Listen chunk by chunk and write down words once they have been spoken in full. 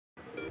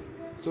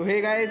So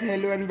hey guys,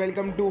 hello and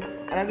welcome to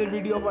another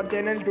video of our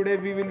channel. Today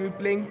we will be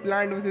playing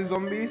Plant vs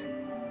Zombies.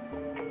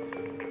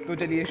 तो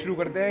चलिए शुरू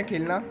करते हैं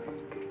खेलना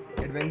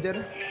adventure.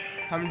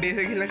 हम डे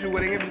से खेलना शुरू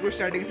करेंगे, बिल्कुल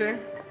स्टार्टिंग से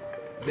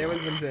लेवल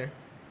 1 से।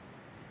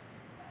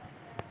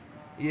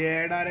 ये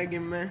ऐड आ रहा है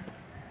गेम में।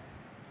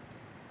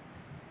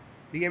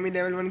 ठीक है, हम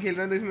लेवल 1 खेल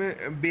रहे हैं तो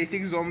इसमें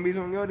बेसिक ज़ॉम्बीज़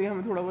होंगे और ये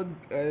हमें थोड़ा बहुत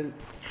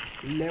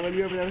लेवल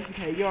भी अपना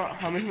सिखाएगी और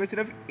हम इसमें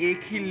सिर्फ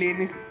एक ही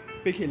लेन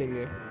पे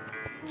खेलेंगे।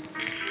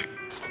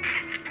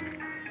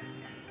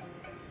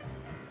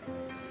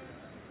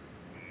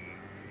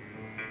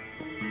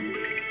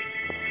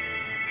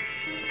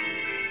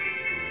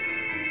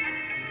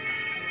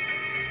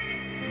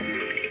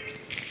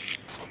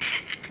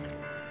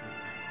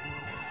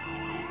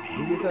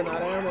 सन आ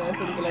रहे हैं, हमें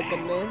ऐसे कलेक्ट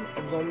करने हैं।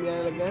 अब ज़ॉम्बी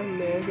आने लग गए हैं।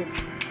 हमने ऐसे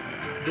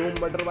 2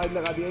 मटर बाइज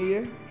लगा दिया। ये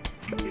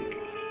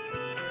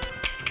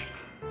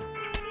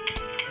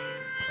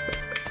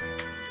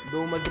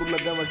 2 मटरू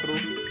लग गया।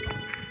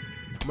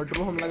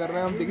 मटरू हमला कर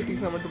रहे हैं। हम देखिए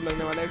तीसरा मटरू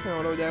लगने वाला है। इसमें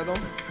और हो जाए तो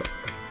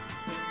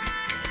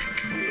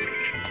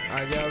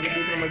आ गया। अभी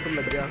तीसरा मटरू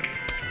लग गया।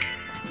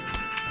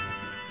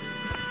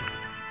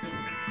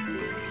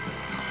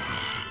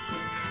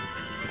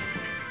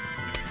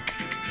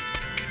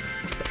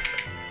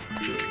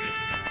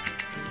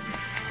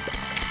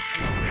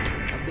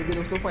 देखिए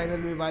दोस्तों, फाइनल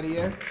में बारी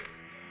है।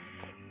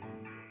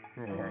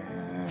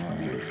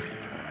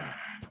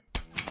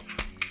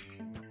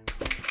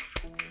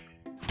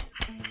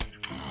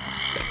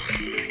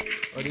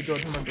 और ये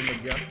चौथा मंटू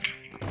लग गया।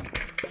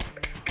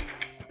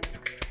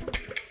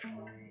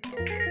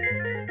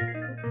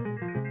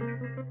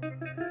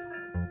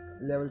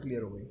 लेवल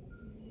क्लियर हो गई।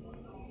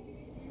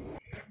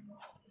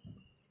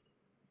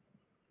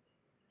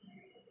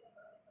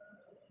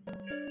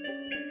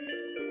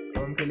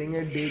 तो हम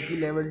खेलेंगे डे की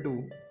लेवल 2।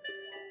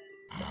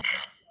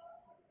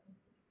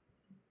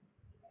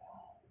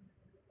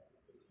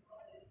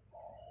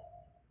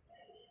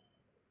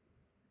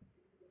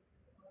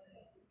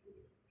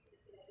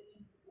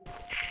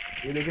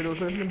 ये देखिए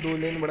दोस्तों, इसमें 2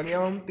 लेन बढ़ गया।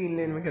 हम 3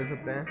 लेन में खेल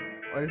सकते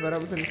हैं और इस बार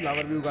हम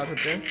सनफ्लावर भी उगा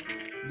सकते हैं।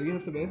 देखिए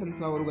सबसे पहले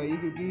सनफ्लावर उगाइए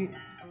क्योंकि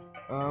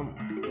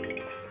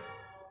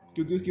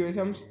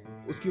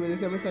उसकी वजह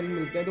से हमें सन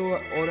मिलता है, तो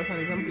और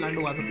आसानी से हम प्लांट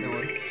उगा सकते हैं।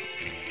 और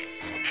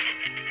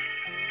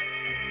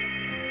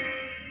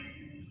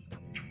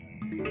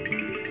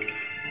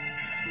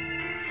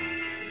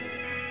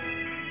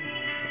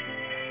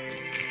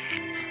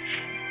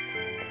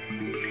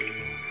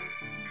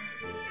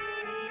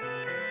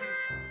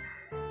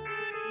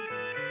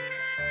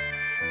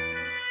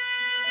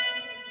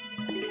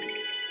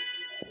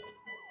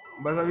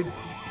बस अभी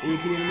एक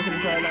ही लेन में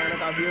सनफ्लावर लगाना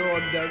काफ़ी है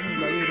और ज़्यादा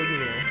सनफ्लावर की जरूरत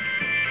नहीं है।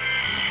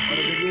 और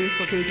देखिए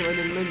सबसे इस वाले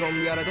लेन में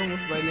ज़ॉम्बी आ रहा था, हम उस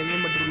वाले लेन में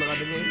मटरू लगा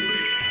देंगे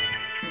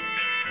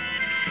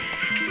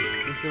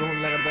जिससे वो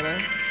हमला करता रहे।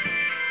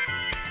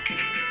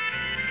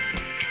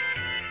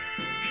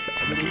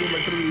 अभी देखिए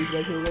मटरू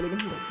रिफ्रेश हो गया, लेकिन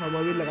हम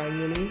अभी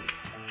लगाएंगे नहीं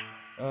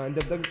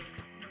जब तक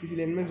किसी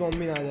लेन में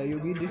ज़ॉम्बी ना आ जाए,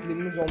 क्योंकि जिस लेन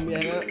में ज़ॉम्बी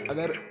आएगा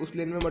अगर उस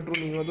लेन में मटरू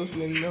नहीं हुआ तो उस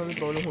लेन में हमें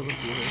प्रॉब्लम हो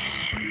सकती है।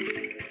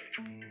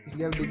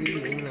 इसलिए अब देखिए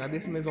लेन लगा दे,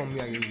 इसमें ज़ॉम्बी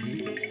आ गई।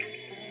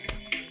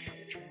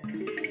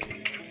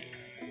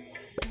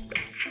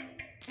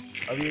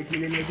 अभी एक ही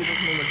लेन में थी तो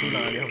उसमें मटरू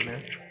लगा दिया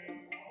हमने।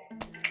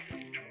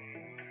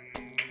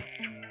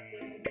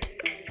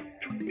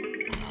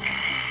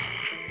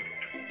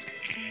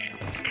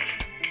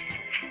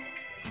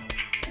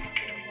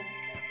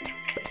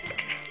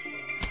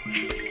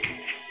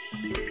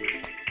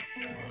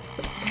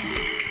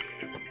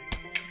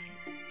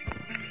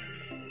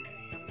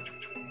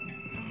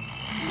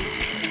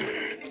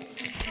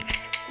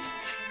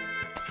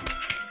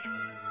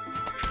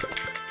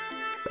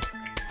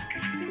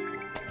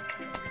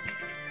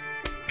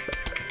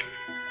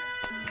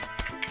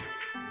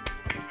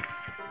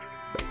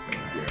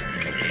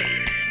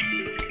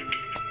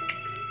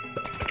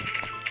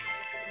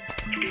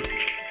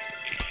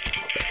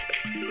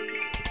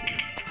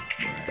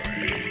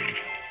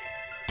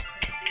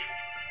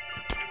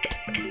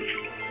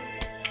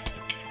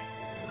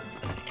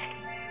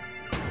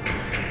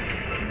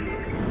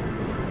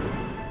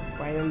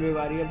 फाइनल में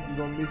बारी है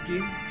ज़ॉम्बीज़ की।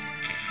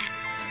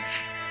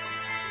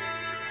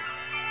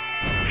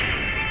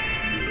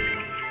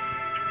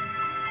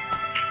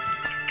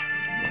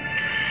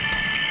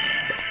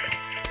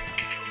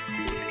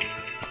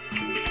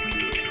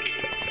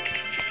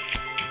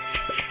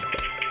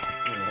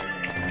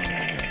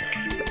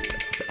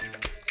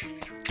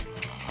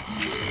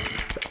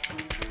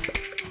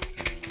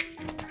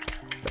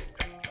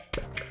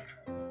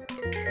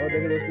 और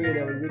देखिए दोस्तों, ये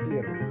लेवल भी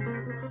क्लियर हो गया।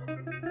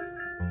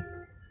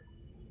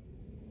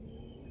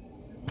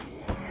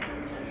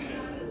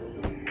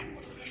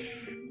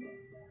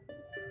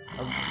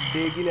 अब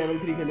डे की लेवल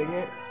 3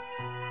 खेलेंगे।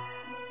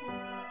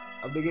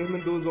 अब देखिए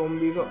इसमें 2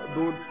 ज़ॉम्बीज़,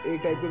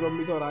 एक टाइप के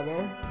ज़ॉम्बीज़ और आ गए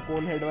हैं,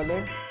 कोन हेड वाले।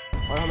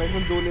 और हमें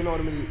इसमें 2 लेन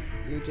और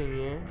मिलनी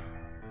चाहिए।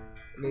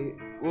 नहीं,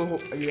 वो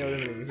अगली लेवल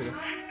मिलेगी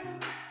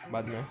फिर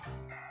बाद में।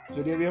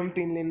 चलिए अभी हम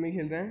 3 लेन में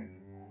खेल रहे हैं।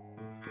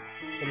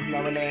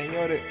 सनफ्लावर लगाएंगे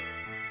और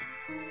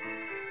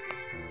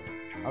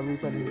अभी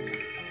सन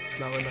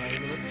फ्लावर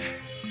लगाएंगे बस।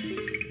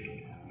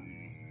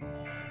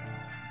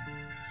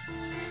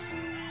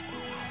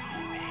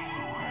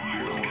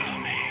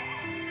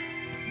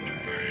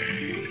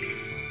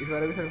 इस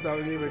बार भी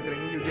सनफ्लावर के लिए वेट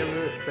करेंगे क्योंकि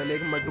हमें पहले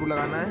एक मटरू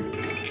लगाना है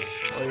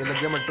और ये लग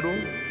गया मटरू।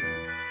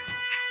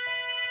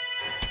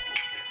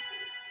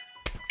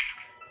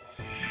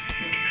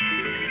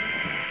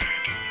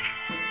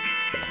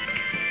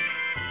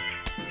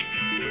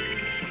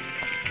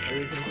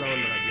 अभी सनफ्लावर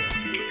लगा दिया।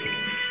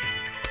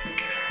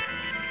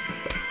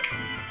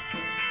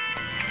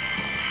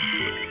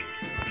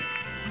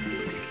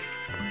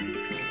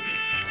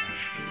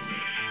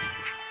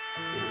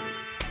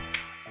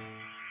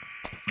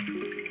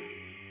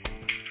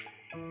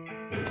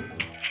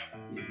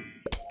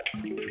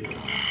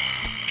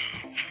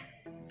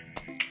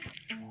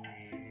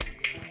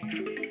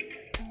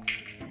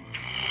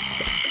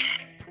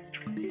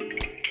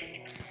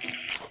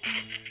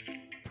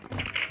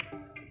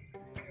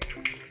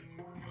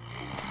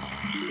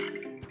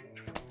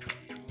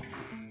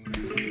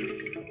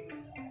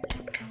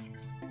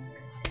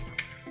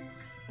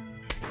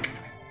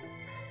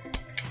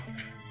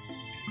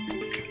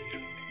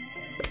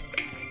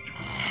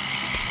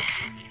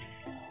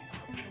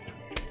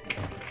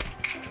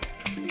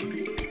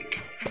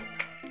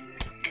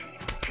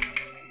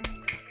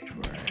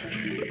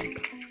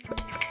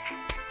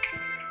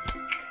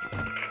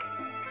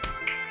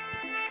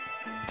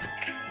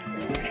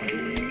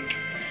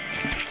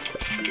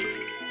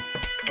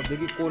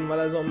 देखिए कोन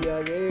वाला ज़ॉम्बी आ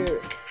गए,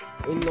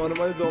 इन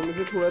नॉर्मल ज़ॉम्बी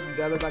से थोड़ा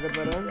ज़्यादा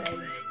ताकतवर है।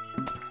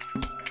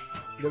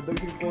 जब तक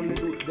इसकी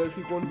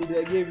कोन टूट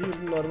जाएगी ये भी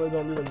नॉर्मल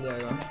ज़ॉम्बी बन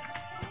जाएगा।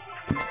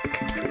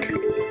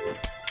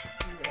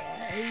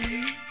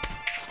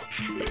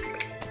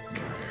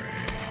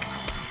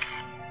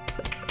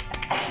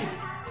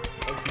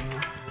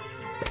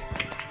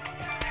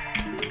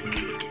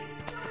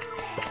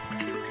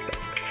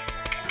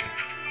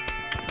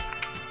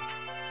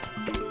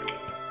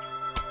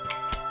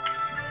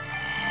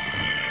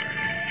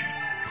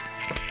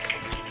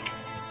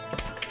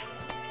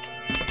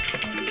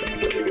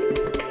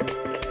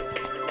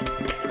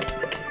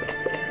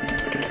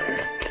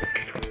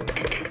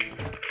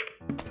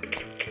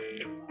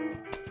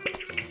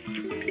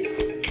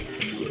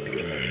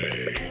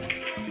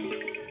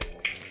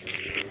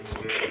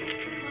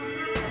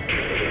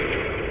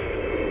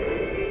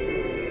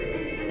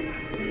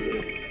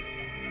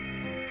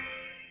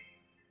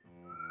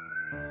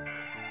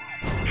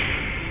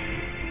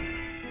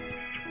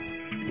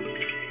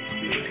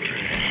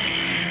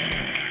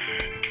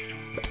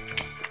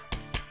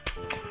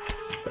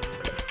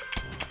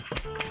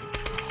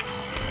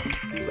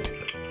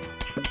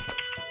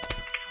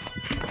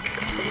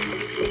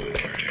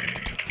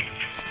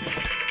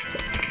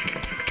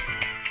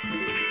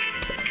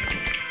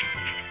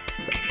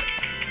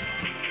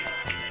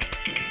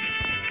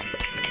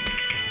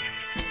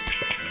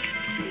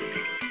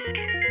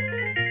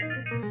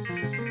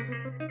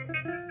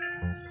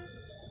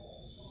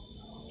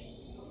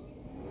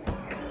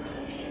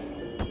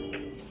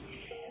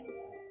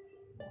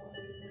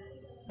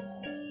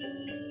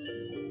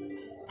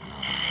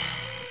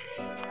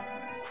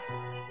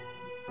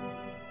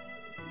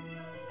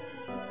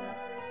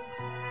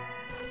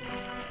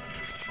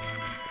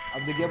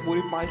 अब देखिए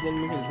पूरी 5 लेन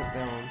में खेल सकते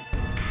हैं हम।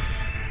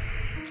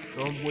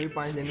 तो हम पूरी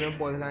 5 लेन में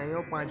पौधे लाएंगे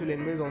और 5 लेन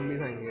में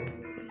ज़ॉम्बीज़ आएंगे।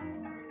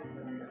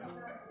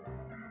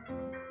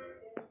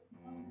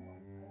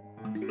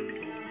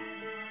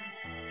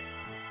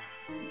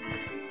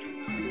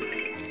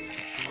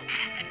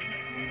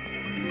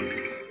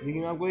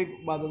 देखिए मैं आपको एक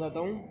बात बताता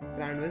हूँ,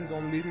 प्लांट वर्सेस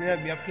ज़ॉम्बीज़ में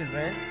अभी आप खेल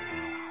रहे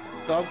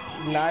हैं तो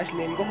आप लास्ट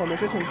लेन को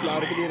हमेशा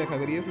सनफ्लावर के लिए रखा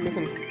करिए, उसमें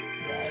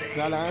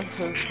सनफ्लावर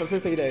सबसे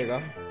सही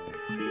रहेगा।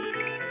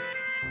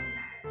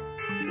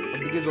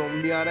 देखिए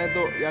ज़ॉम्बी आ रहे हैं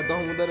तो या तो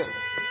हम उधर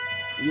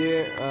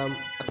ये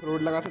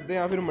अखरोट लगा सकते हैं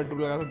या फिर मटरू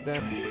लगा सकते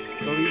हैं।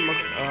 तो अभी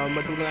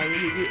मटरू लगाएंगे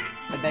क्योंकि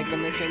अटैक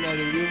करने से ज़्यादा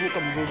जरूरी है, वो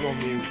कमज़ोर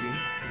ज़ॉम्बी है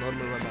क्योंकि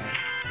नॉर्मल वाला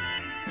है।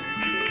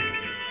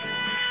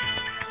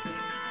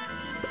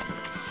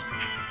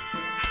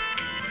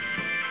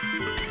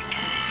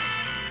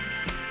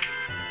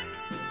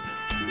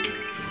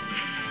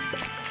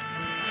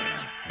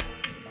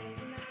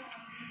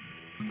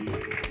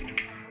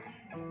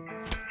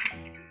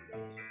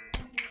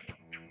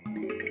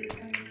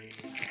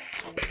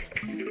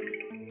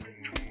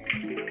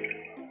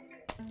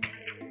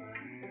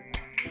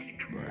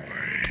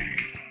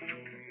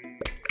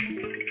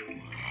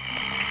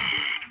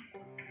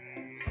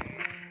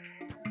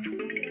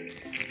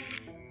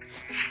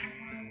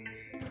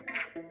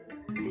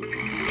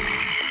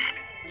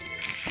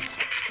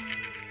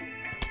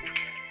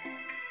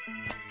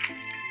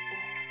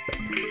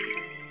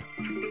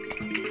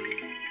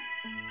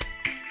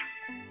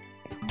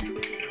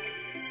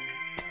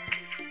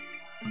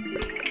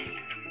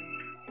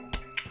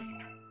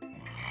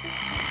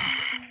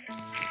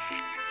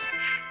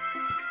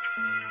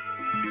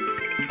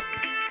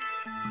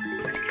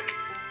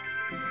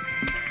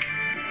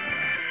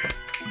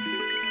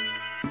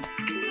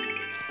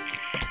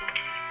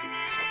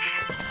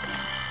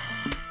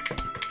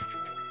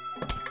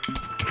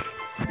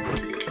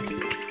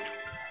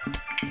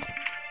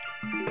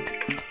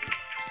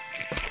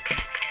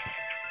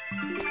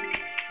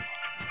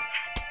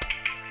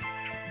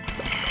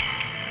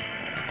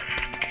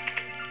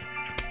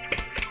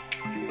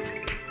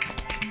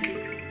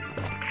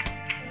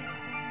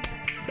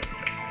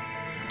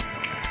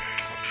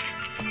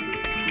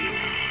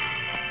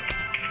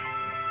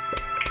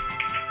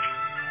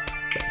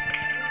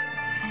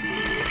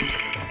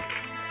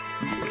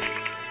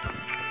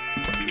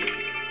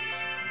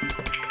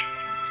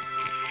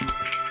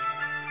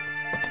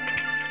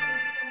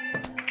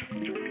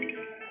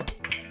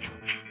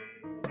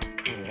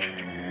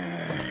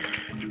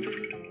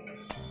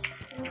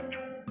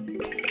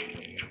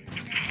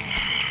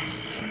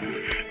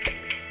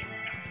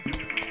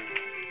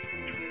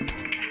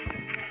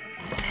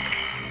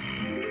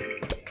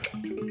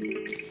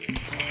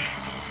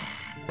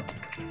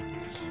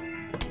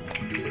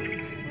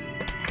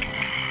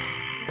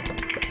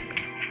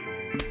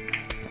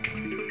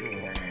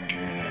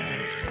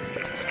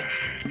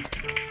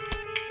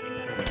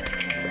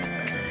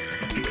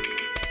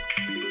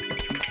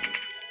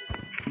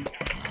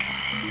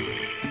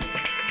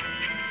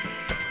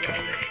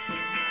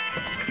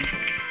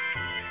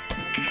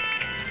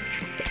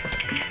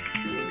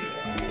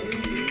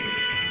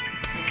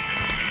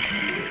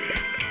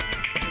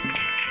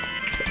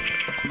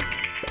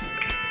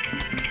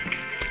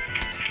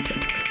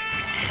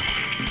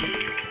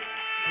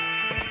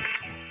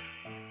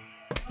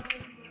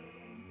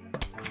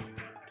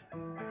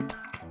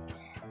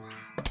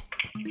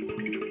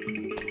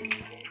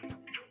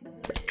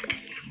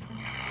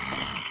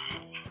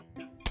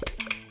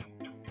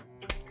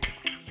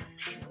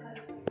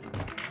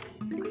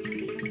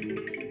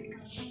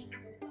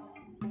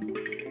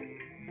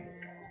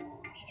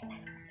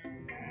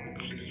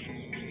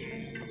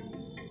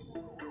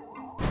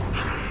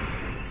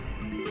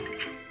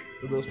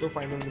 दोस्तों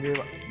फाइनल वेव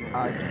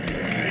आ चुकी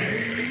है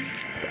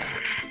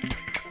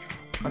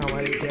और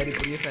हमारी तैयारी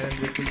पूरी है फाइनल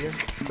वेव के लिए।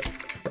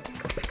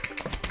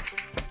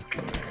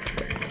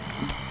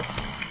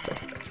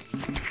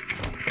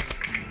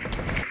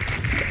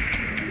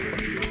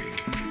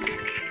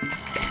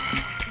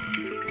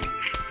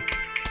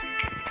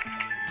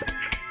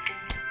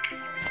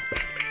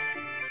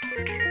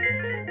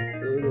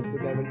 तो दोस्तों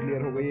कैबिन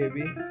क्लियर हो गई है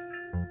अभी।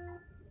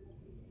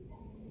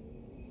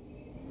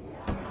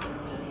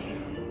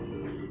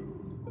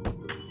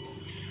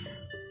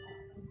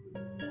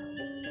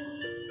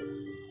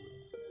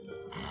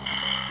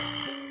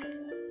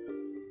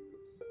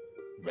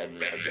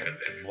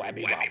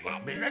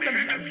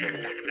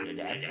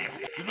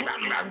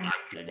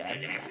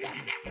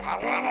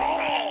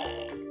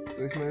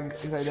 तो इसमें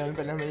इस आइडिया में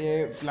पहले हमें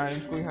ये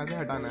प्लांट्स को यहाँ से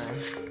हटाना है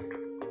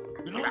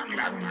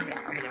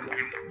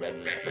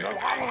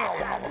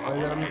और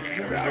इधर हम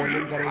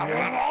बॉलिंग करेंगे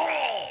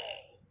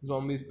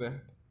ज़ॉम्बीज़ पे।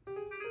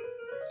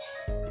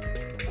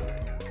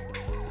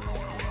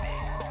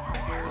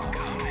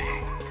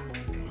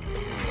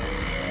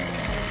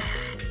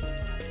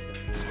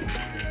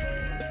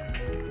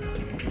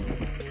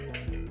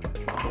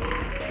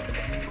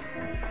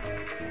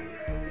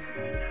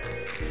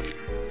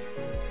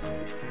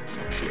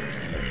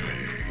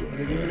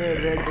 देखिए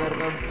रेड कलर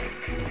का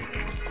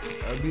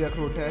भी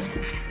अखरोट है,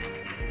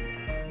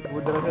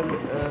 वो दरअसल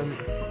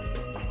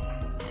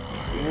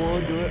वो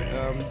जो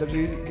जब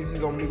भी किसी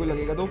ज़ॉम्बी को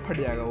लगेगा तो फट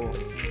जाएगा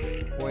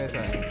वो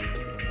ऐसा है।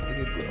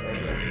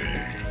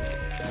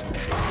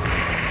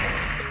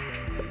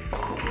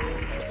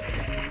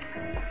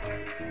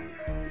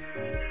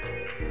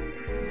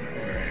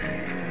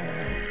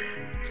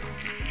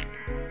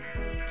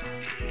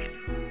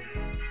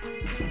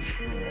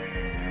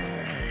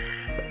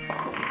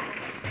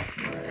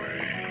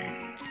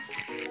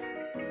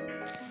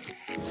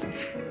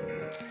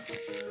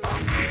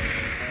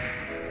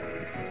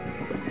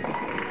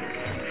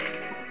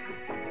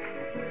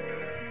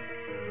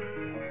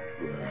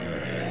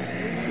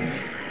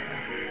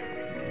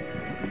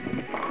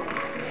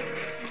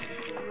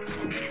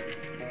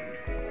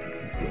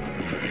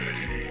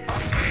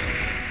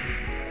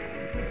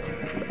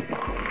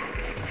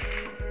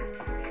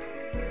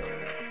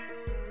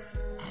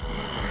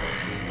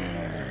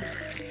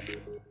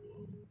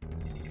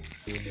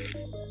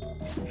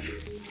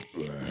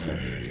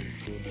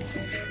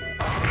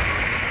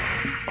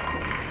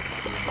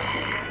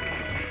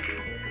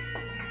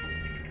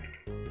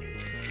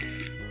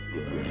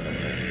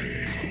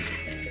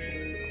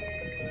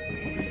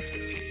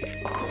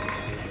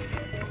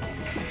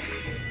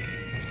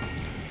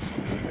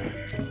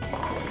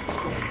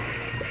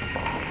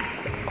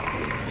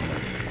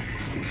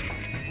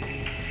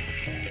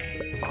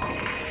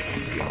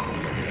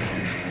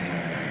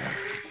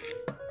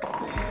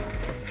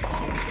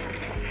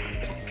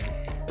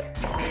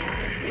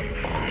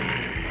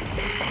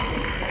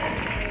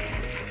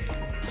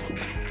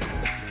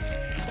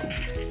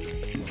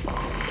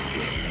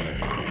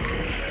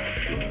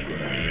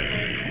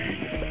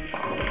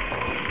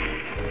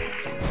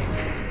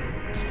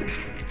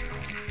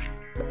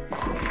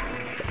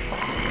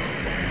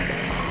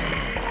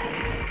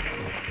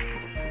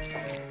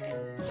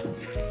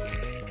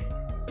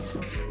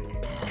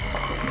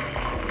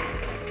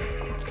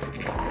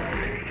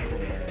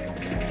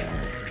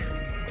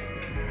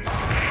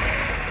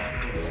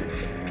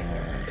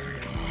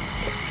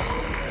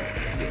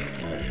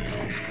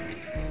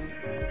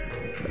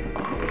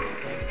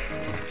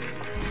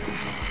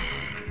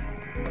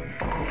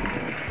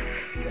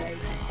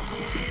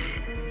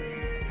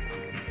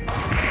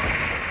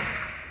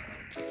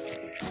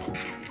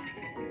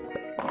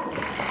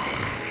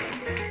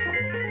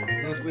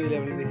 उसको ये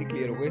लेवल देखिए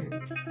क्लियर हो गए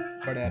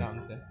बड़े आराम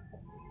से।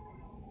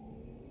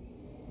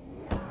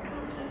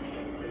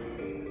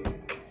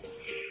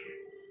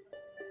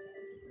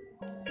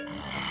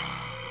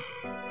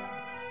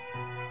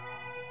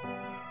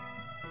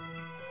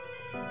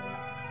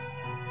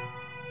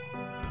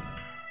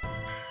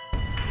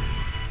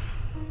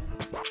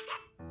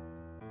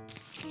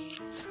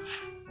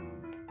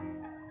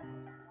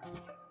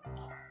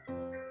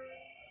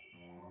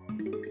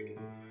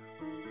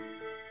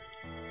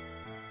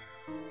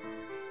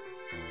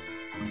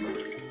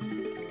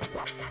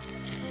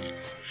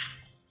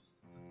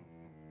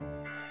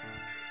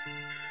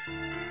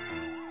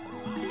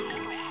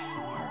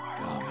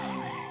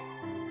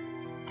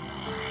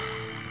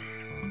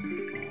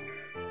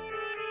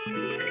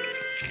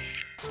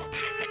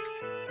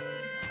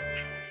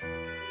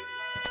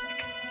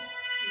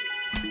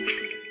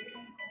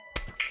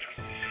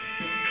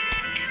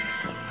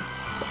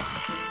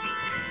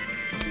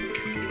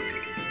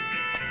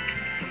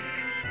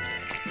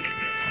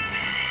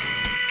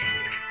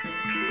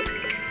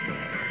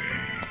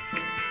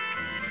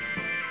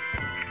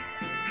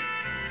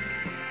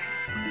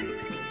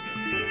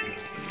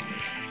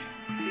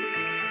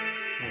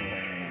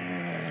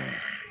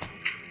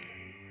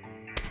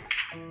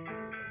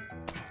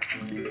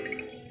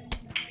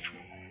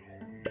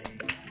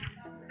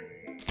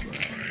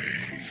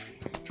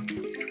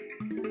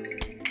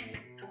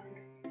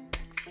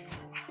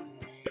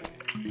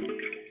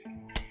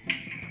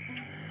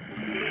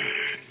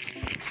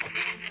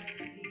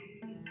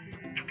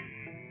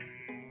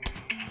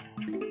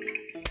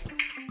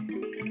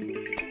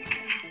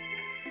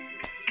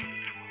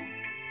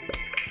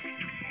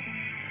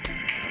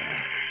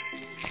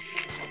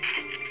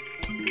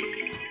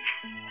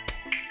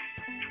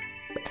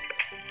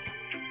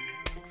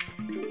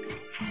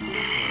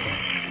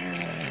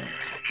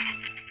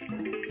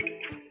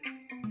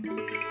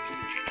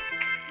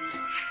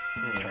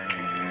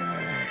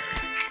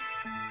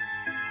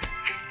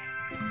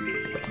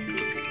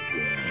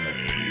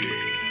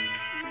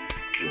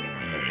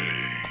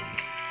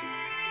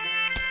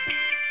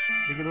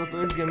 देखिए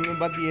दोस्तों, इस गेम में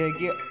बात यह है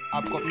कि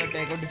आपको अपना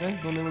अटैक और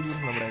डिफेंस दोनों में यूज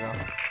करना पड़ेगा।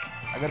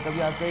 अगर कभी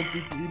आपका एक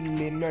किसी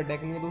लेन में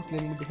अटैक नहीं है तो उस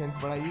लेन में डिफेंस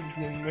बढ़ाइए, जिस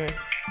लेन में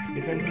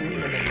डिफेंस नहीं है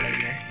उसमें अटैक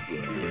बढ़ाइए।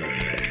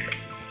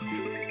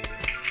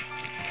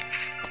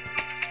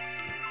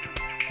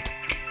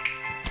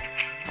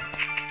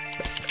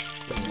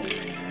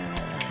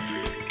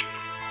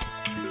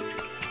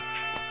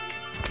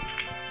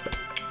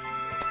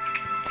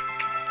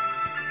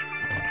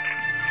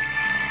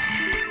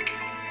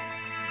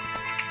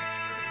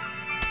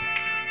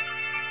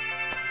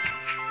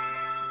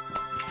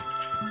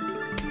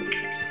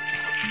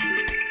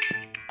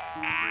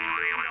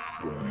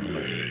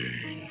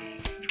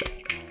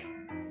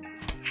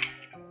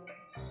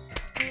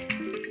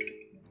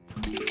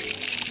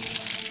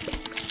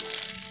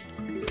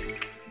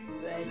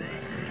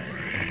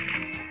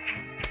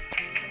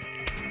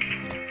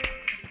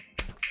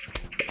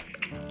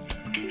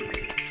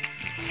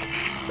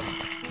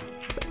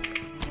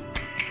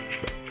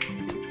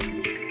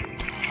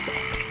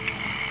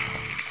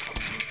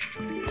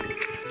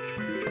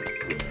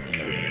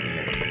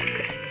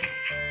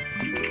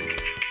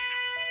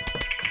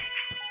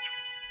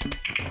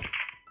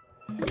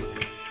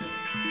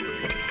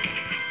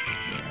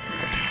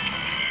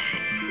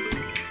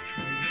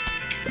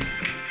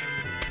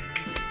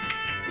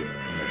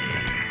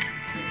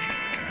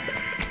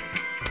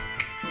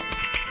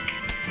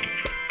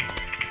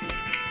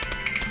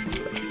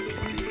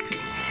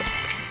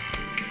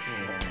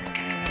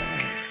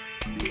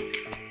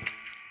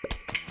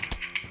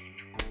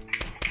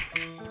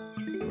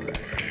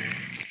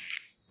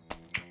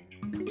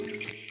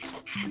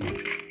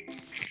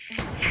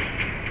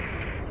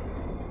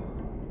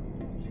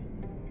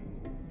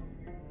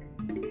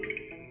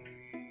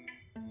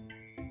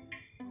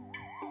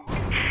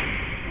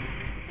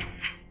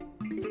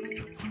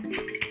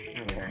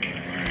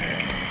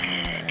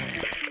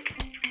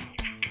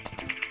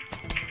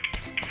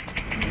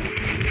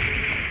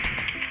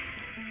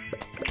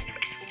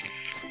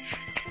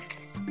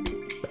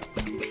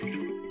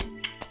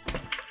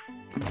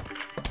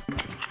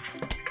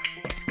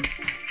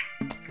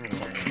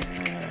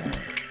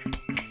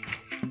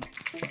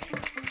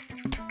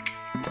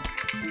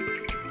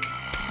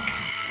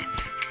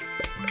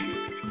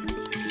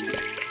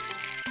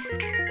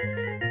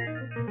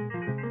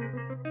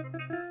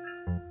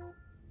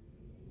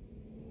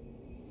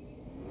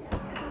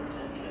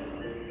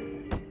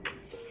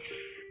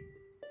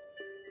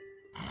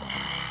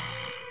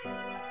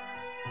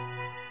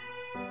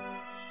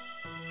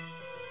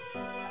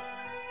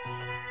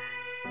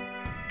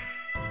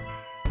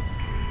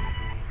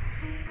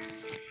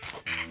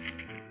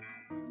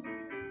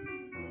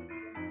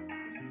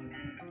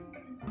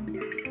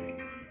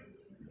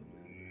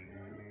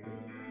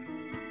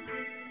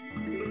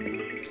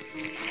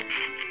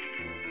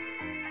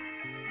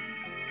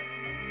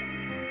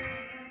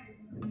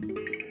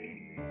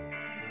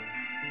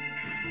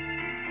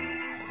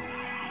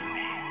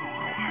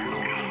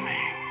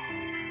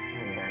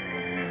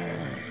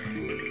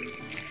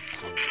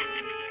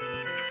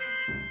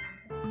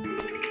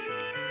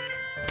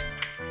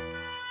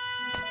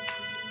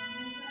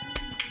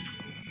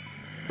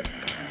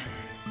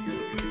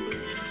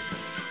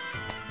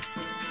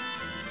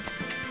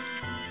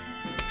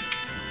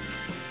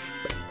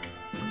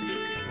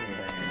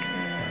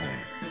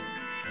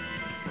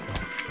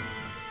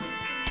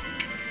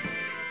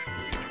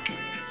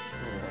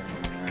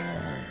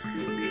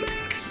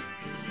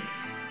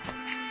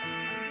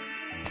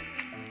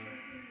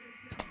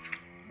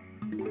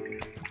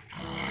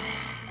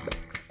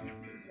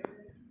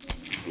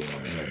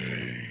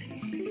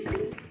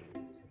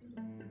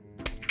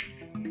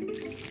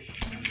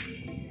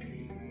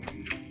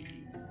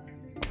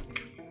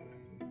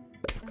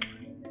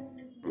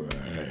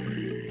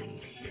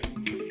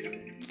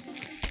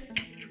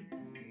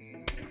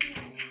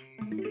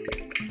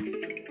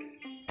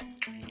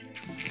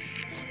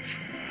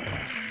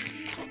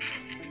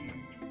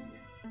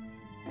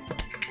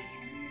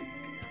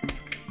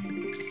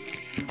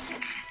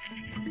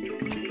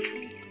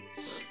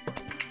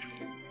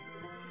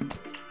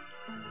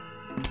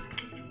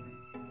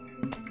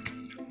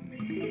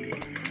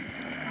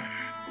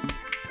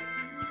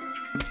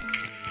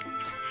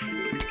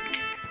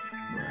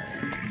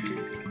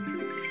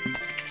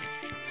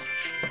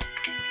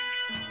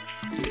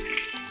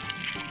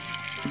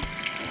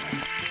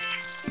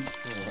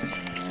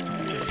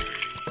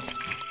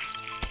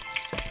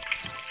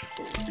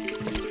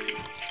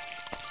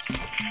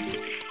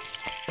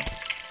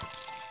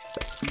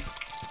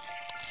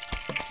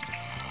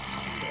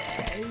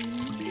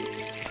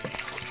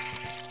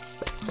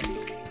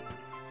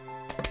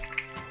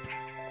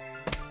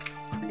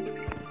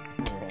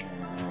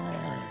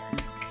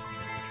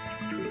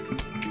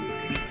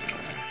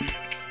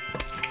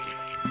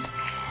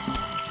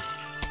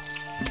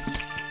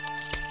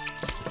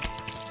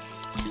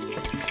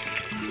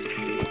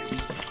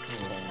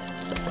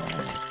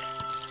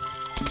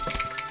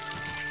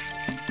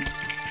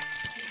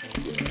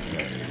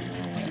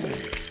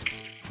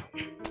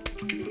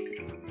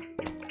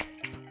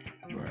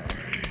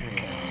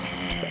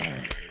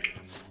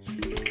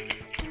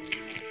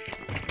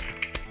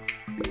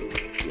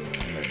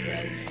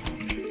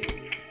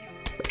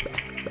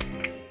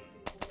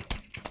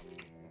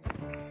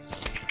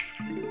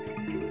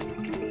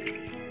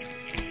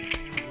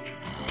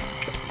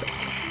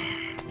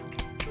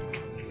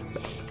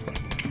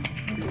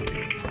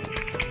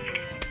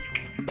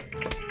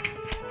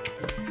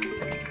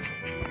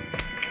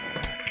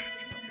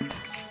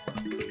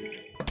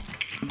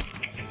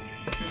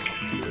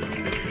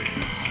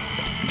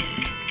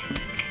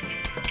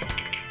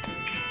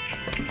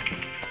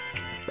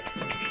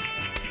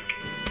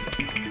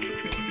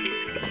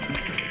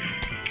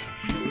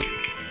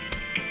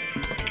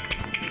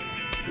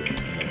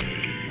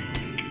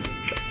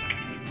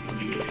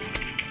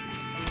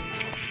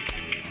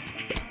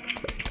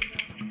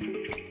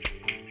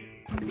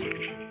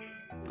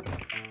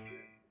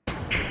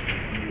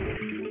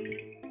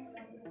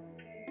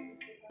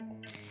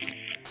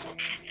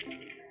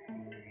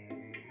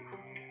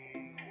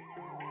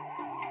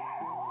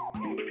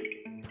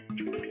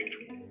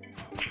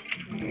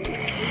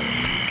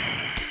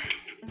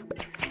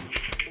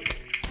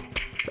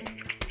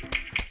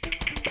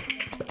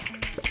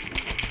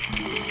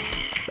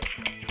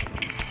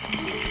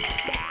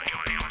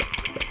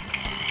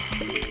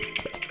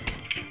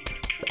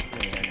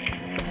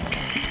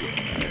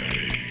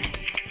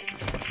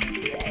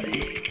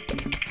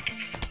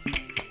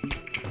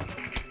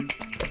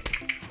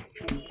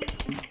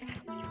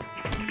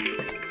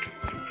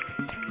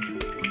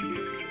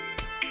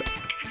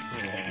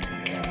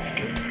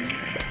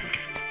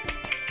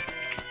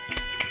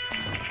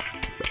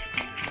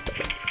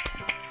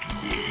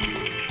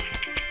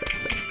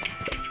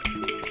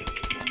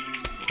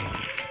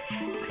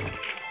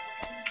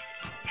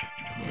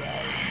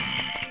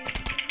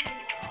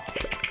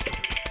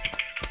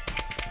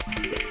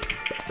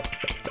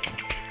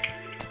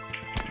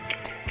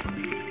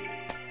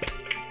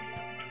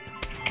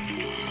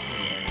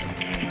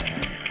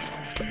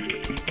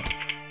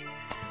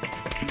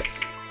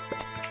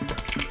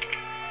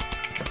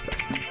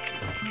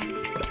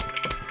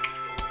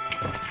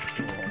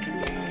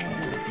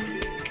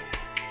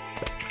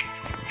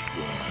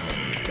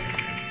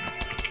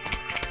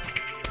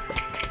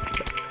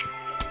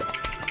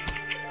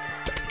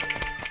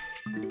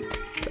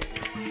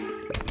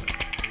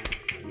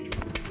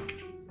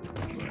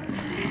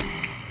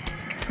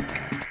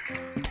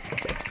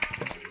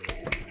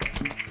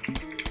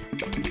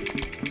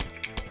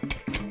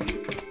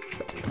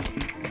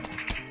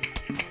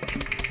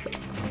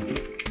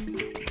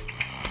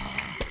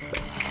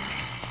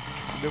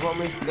 देखो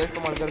हम इसका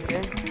इस्तेमाल करके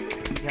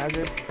यहाँ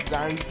से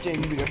प्लांट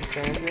चेंज भी कर सकते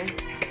हैं ऐसे।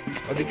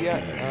 और देखिए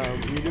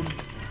ये जो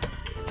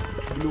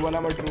ब्लू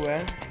वाला मटरू है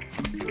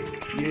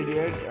ये जो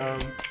है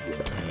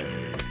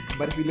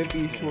बर्फीले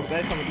पीस छोड़ता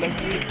है, इसका मतलब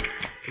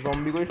कि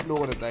ज़ॉम्बी को स्लो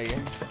करता है ये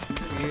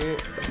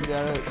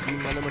ज़्यादा ग्रीन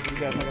वाले मटरू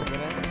से ऐसा करते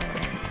हैं।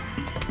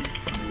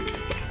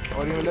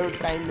 और ये मतलब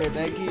टाइम लेता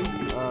है कि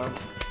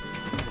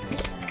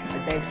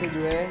अटैक से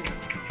जो है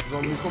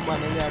ज़ॉम्बीज़ को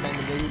मारने में ज़्यादा टाइम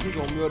लगेगा क्योंकि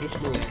ज़ॉम्बी और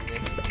स्लो हो जाएंगे।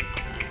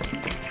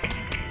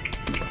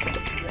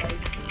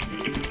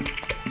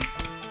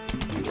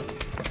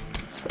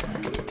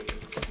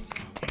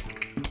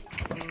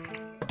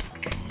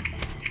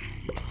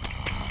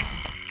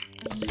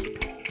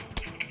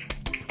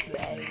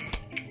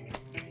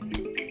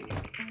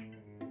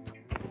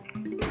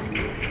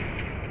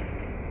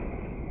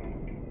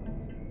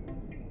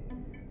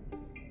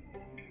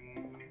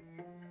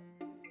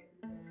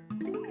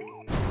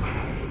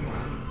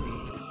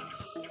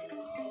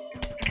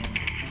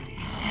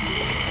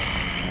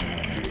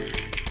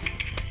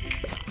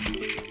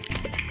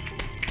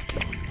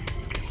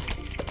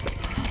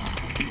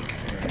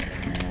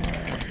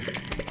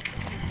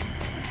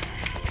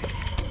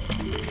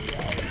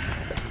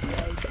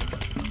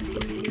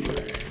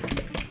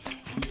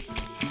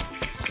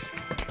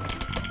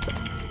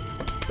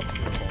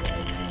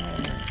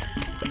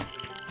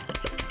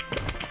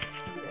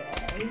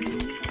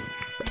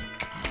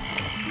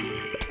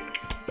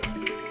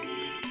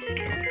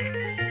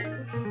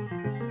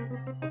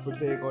 फिर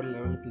से एक और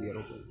लेवल क्लियर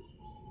हो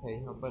है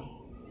यहाँ पर।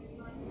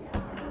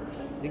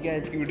 देखिए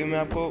आज की वीडियो में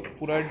आपको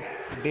पूरा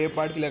डे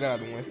पार्ट क्लियर करा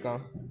दूंगा इसका।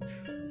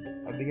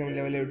 अब देखिए हम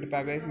लेवल 8 पे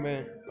आ गए,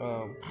 इसमें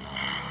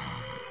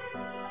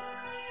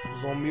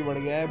ज़ॉम्बी बढ़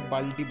गया है,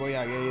 बाल्टी बॉय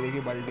आ गया, ये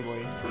देखिए बाल्टी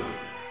बॉय।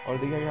 और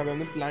देखिए हम यहाँ पे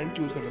अपने प्लांट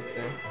चूज़ कर सकते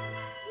हैं,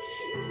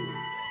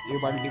 ये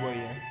बाल्टी बॉय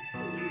है।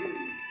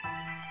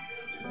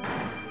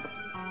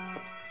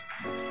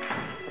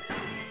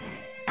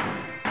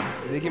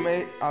 देखिए मैं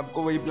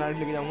आपको वही प्लांट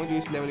लेके जाऊंगा जो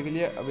इस लेवल के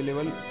लिए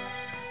अवेलेबल,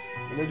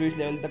 मतलब जो इस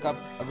लेवल तक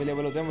आप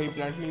अवेलेबल होते हैं वही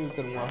प्लांट्स में यूज़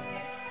करूँगा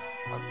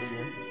आपके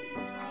लिए।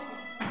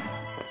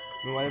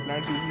 मैं वाले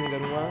प्लांट्स यूज़ नहीं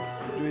करूँगा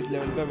जो इस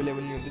लेवल पे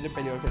अवेलेबल नहीं होते, जो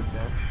पहले और खेलते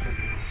हैं।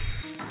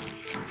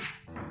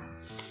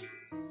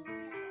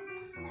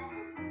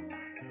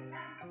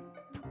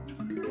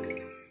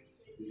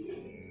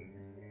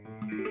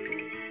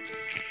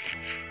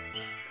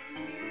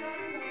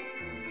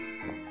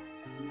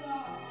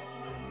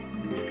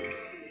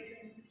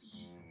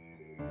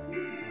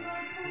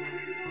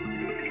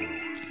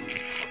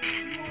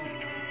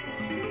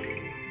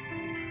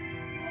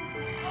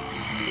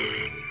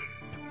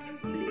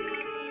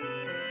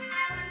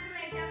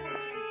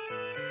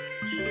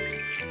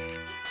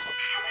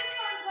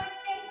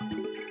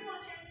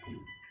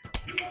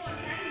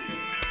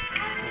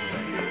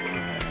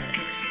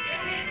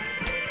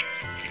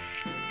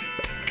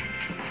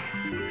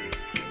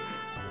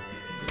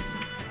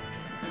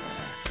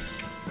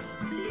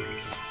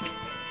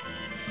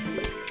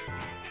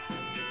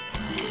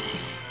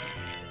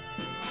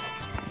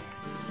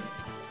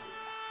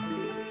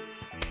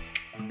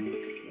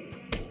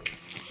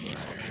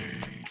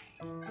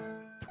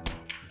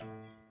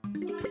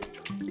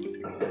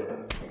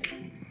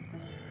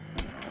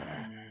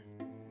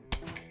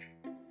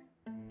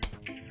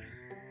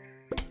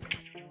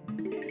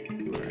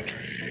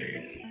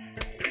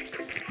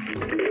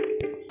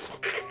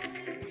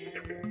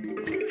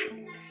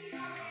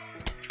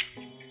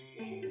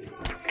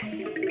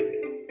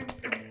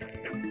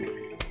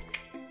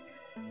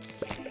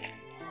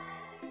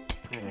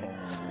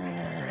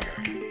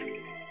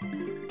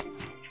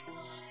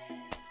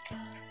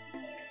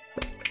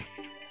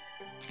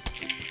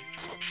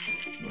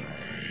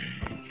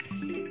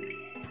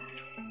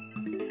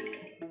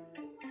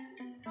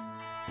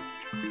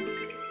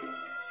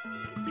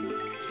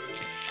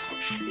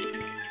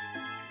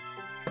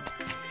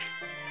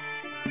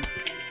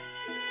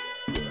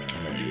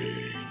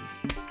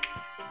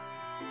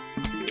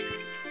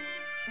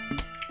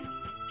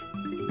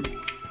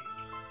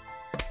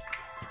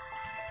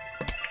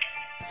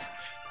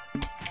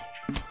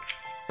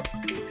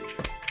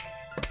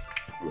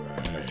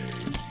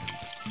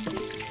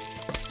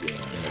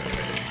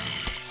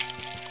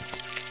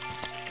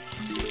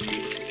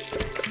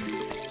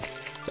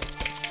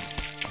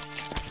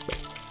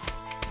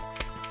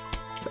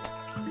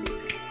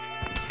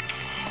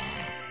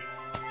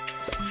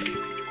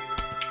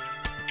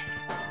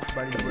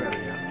 बड़ी हो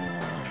गया।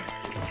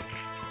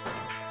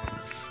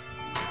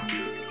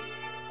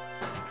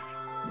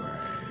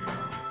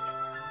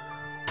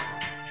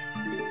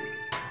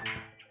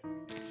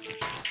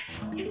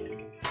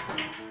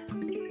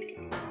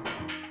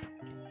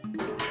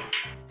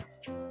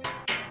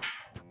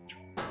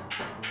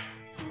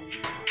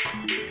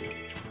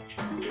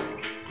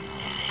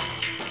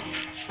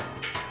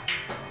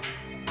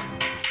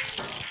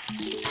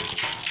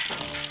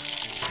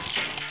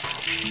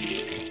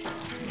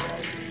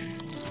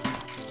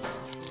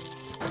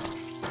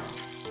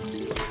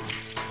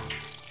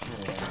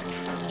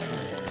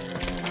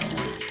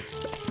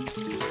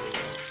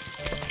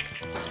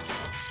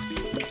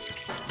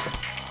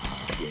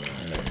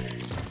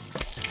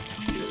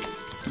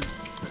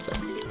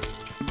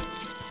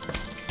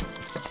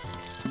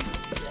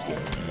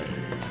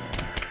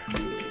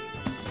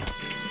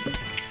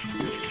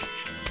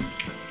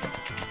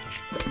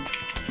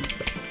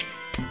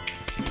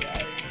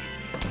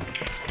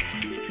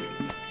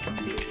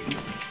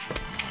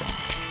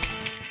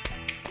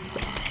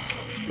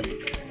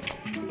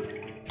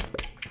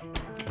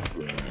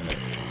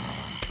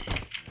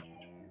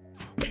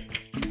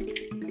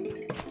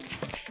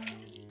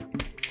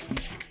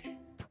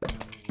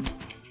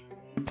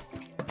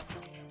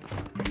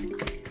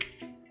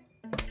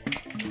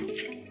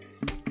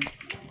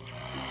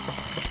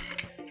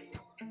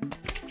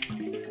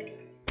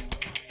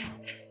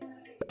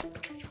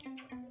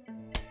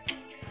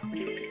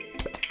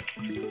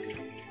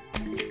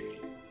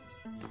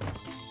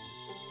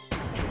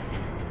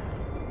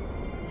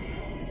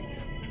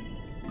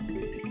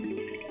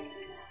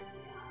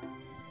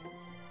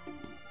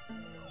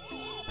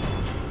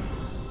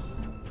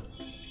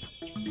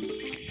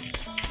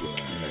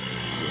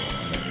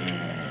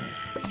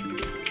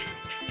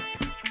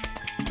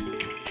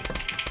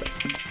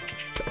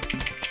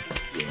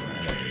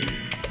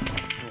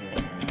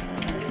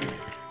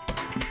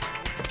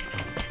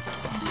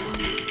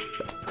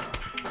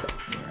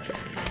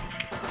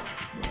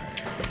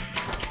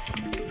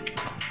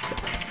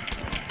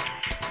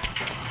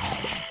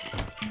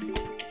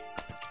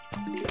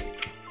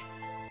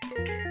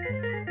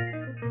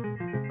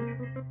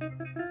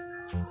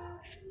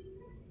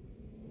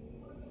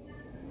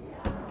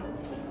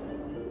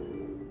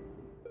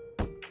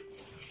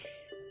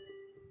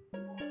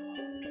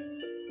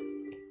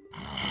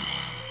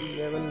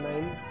 लेवल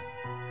 9,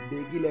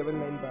 डे की लेवल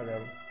 9 पे आ गया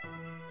वो।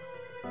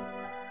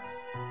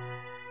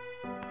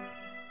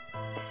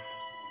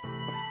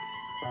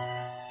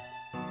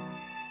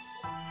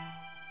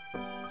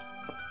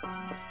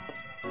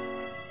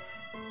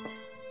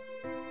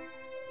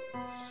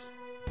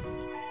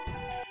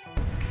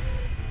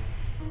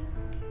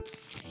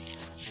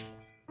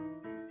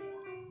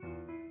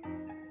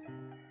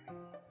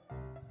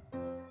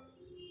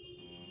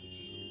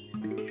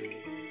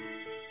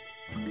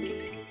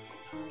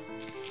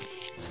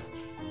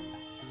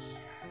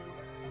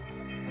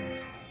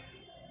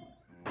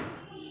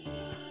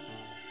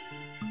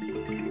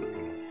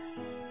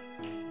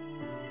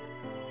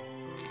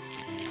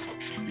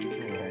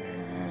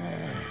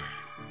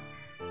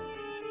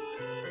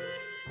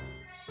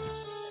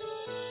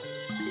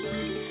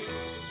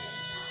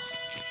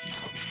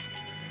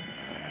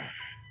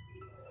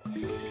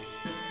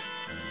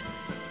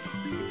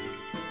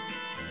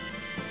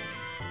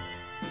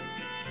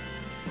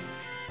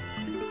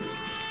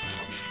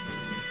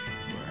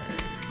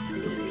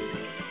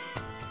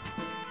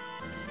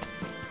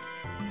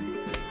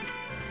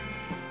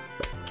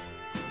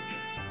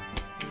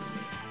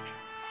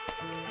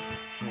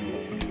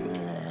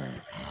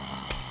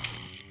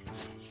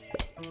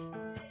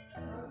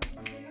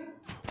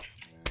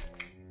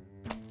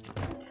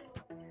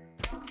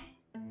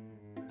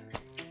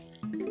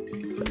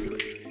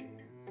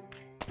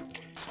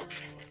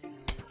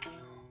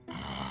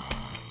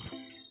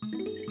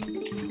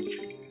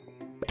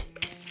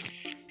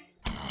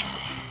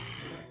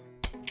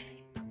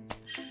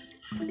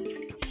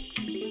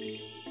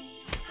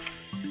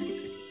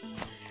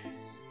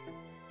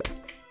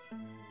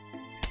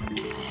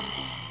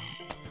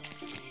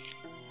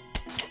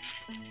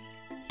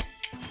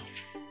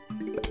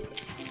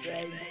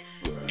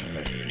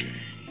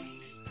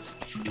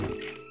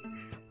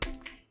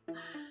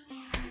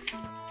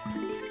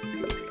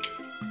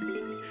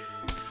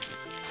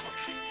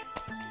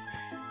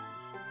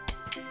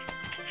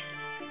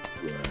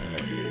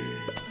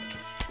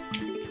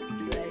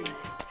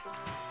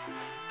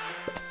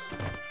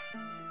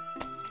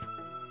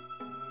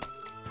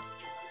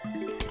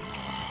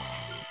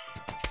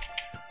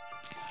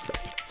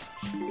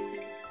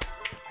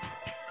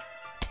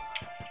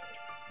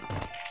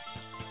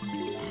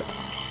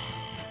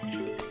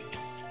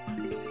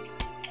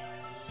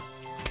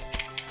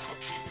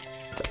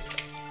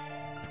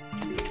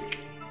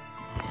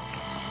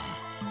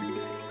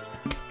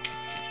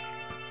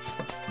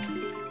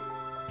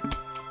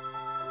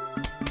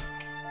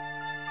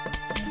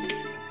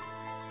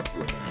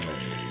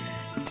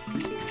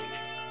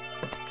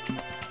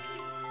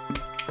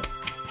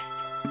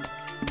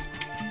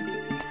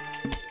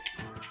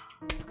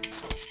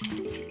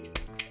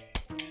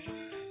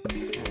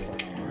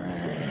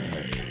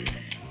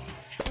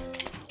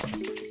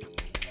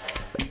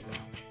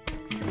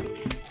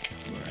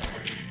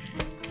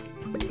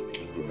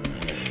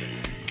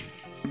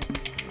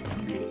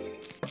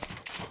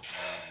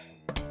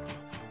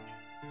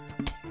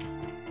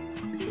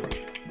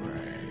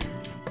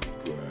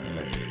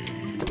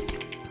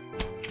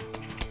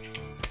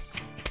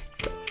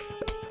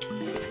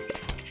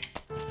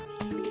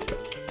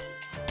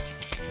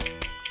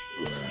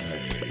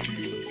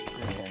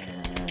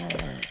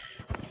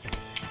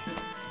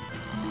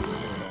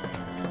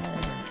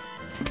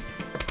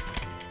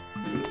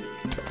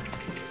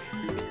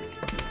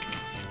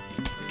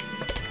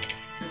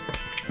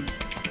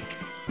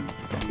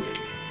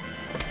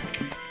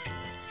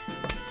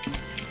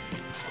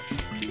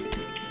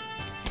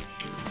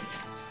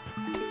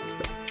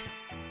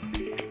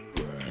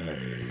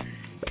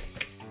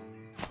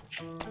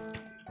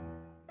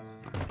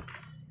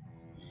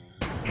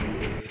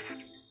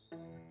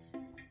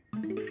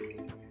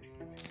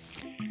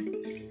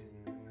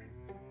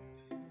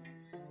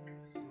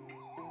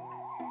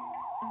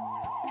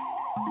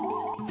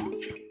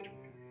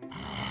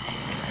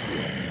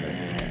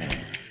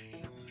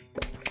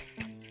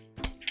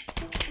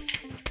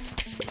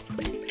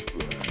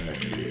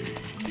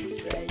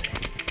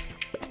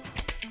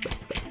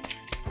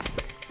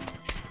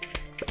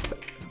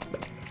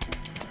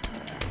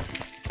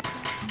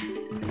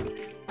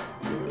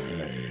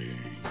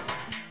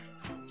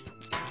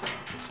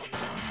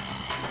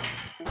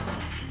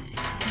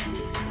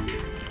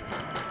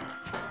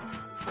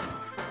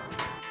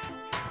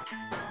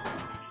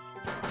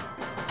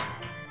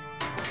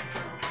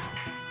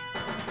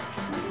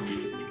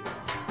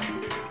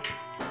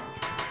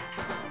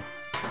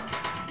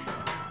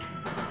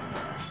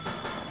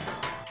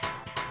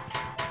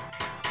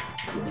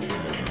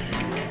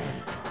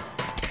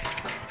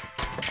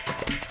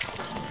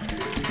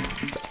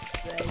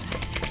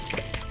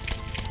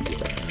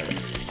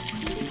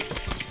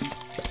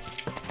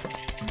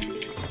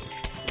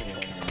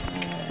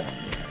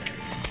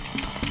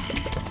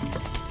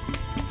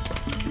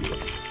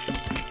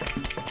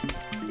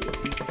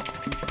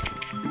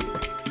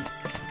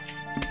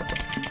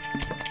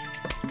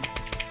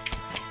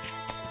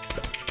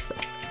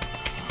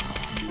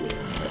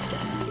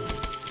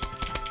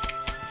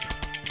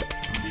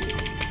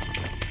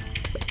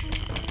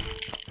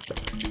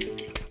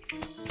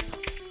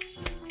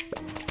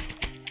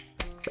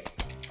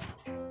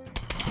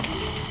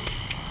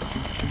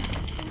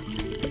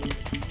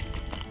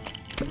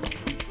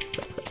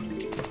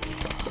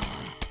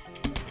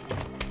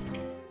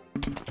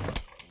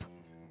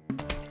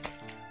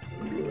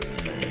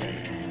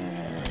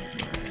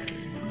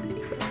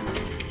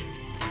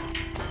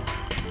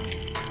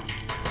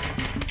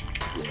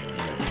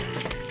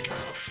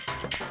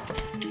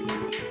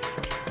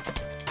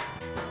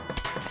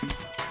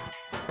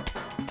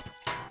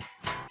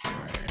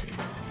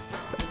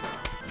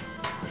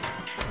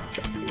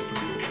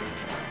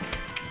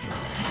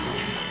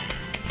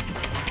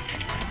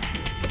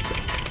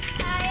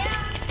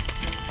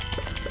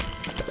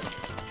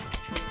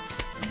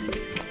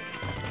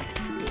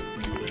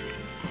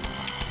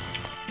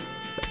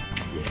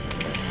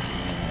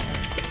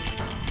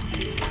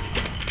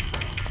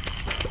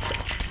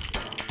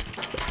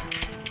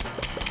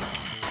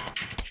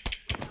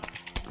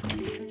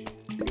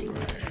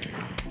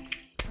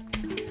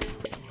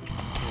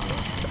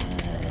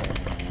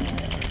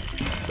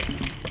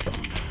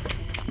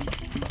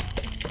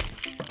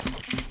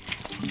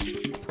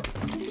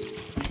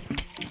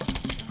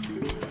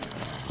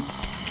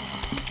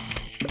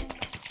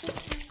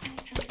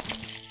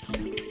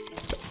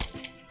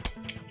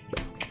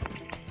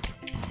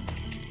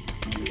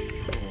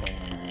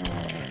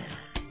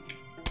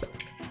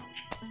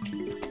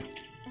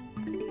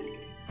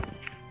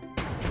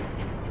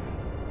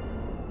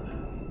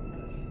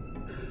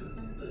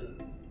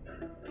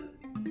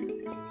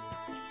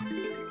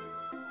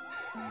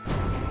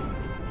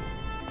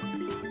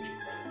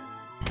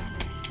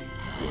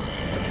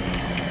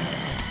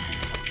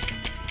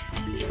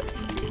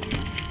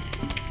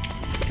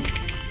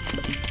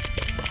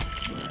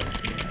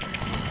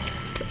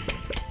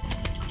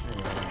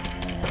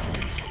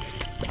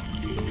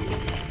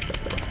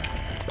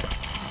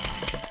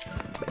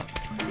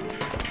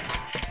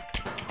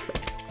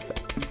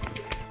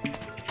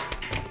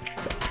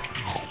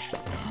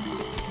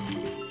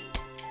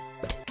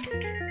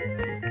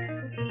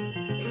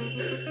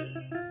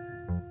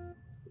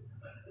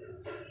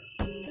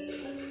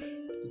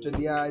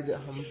 चलिए आज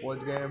हम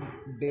पहुंच गए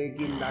हैं डे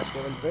की लास्ट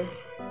लेवल पे।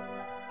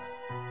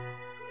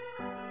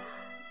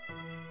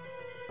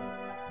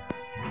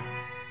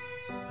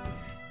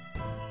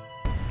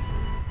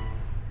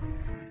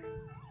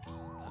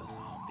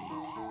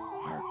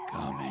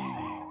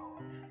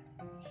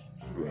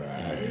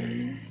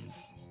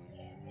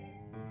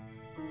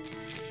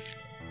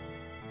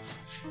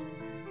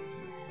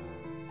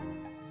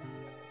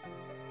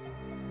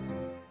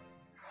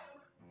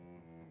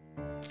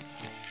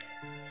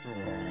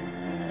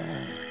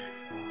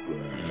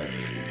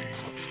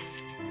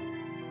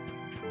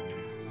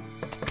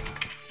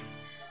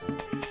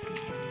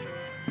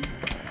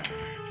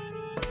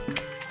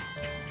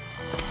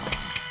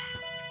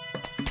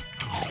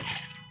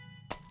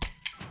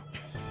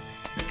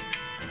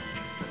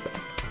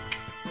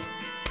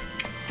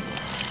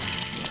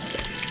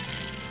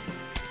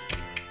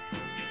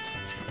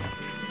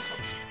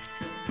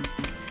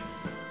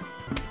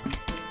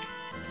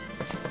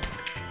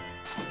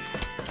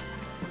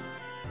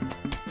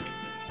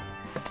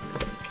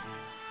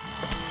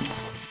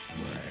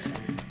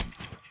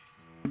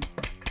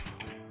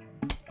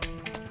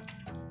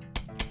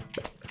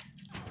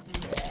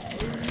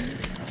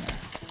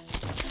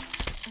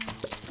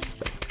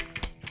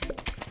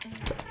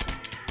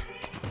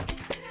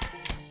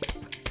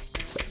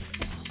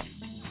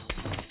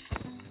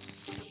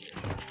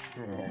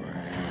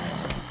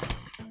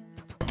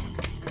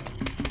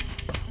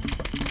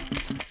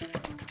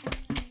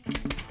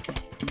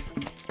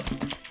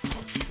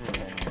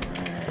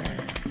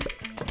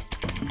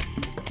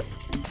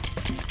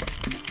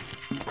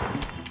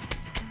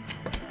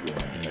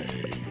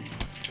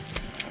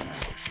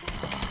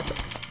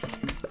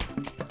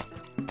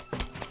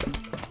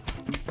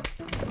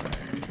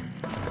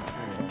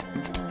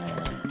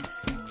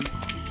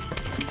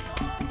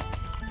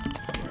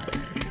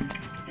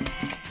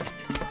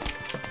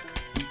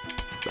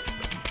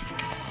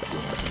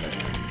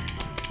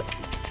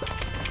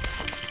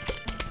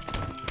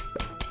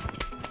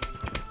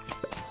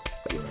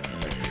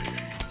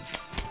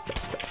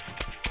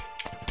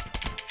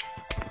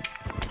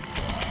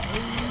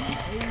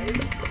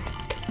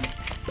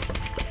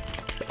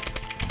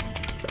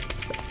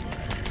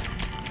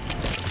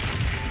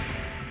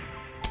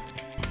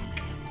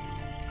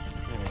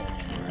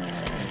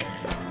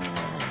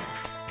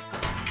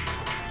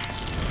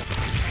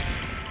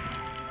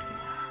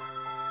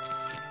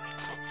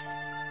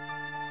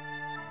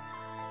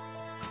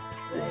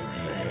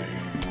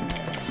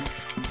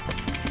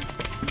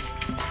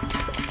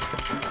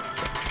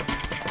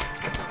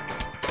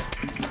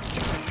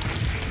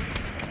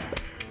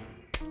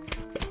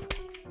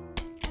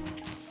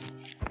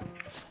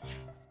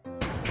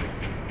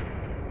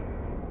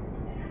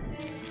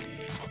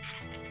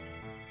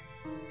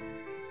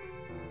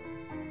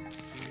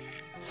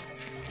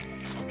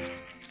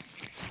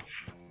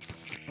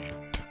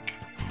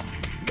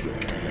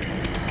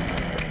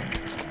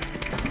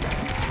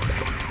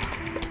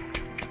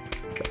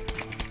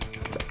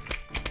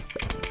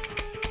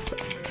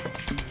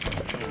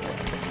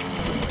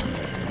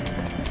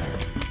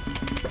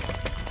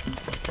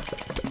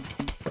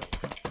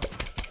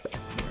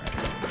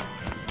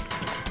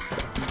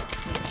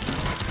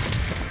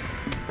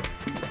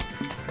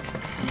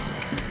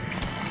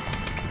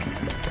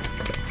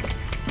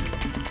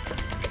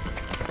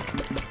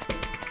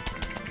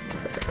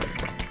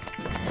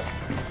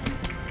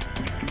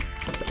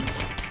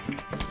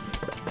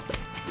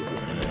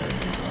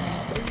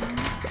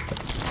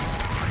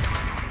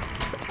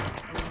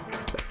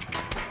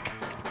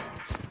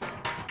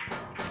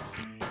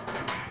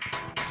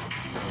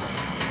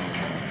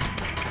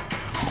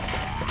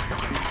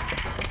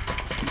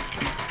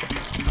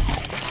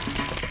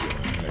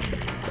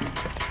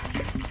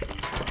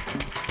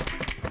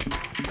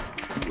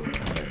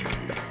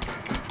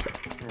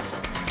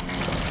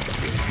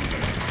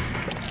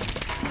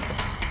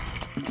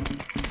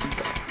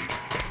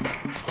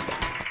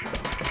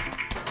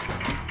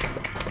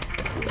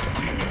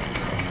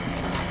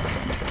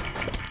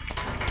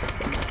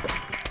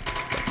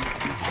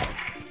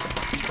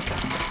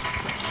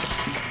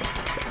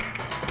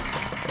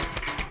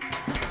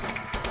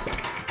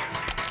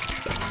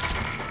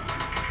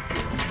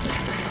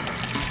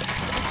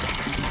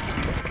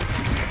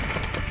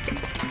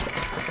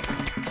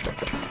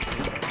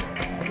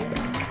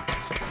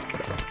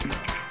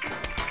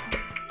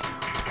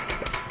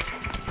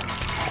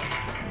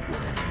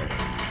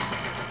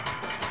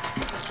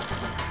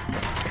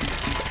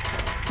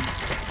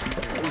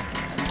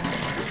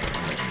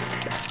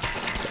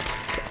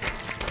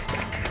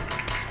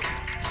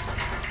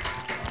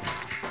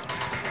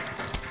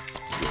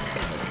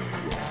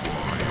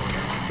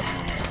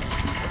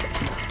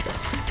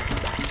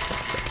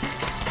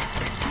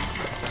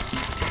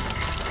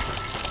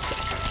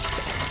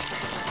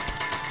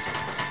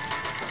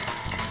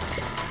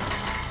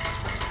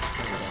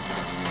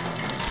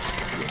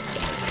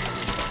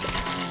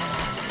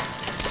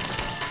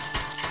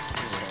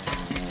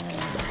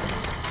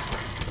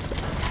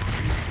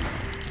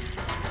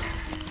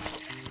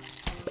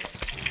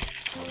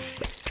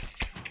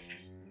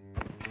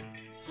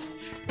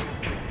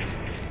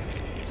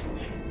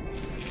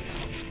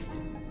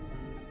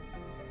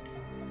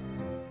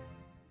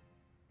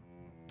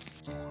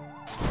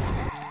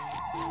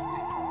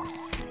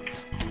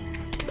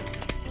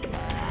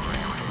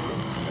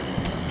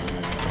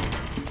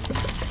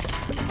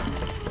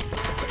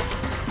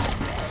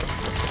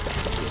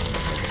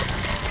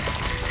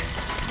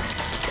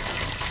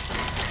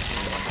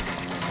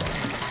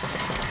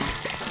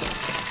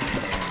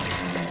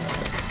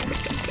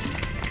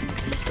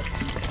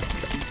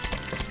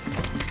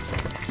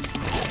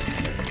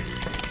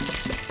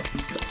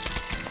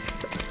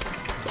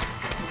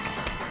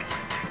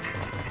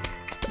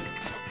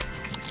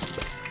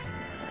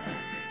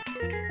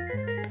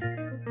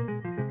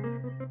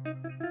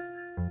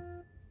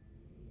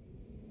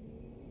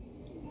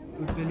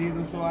 चलिए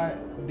दोस्तों,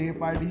 आज डे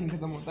पार्टी ही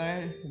ख़त्म होता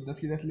है। 10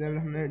 की 10 लेवल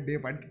हमने डे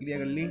पार्टी क्लियर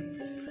कर ली।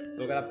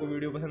 तो अगर आपको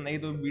वीडियो पसंद आई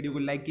तो वीडियो को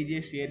लाइक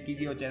कीजिए, शेयर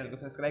कीजिए और चैनल को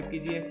सब्सक्राइब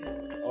कीजिए।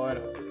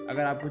 और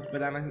अगर आप कुछ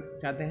बताना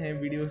चाहते हैं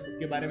वीडियोस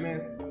के बारे में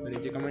तो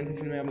नीचे कमेंट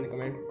सेक्शन में अपने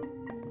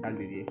कमेंट डाल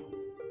दीजिए।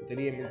 तो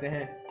चलिए मिलते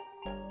हैं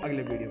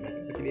अगले वीडियो में,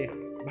 तब तक के लिए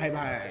बाय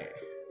बाय।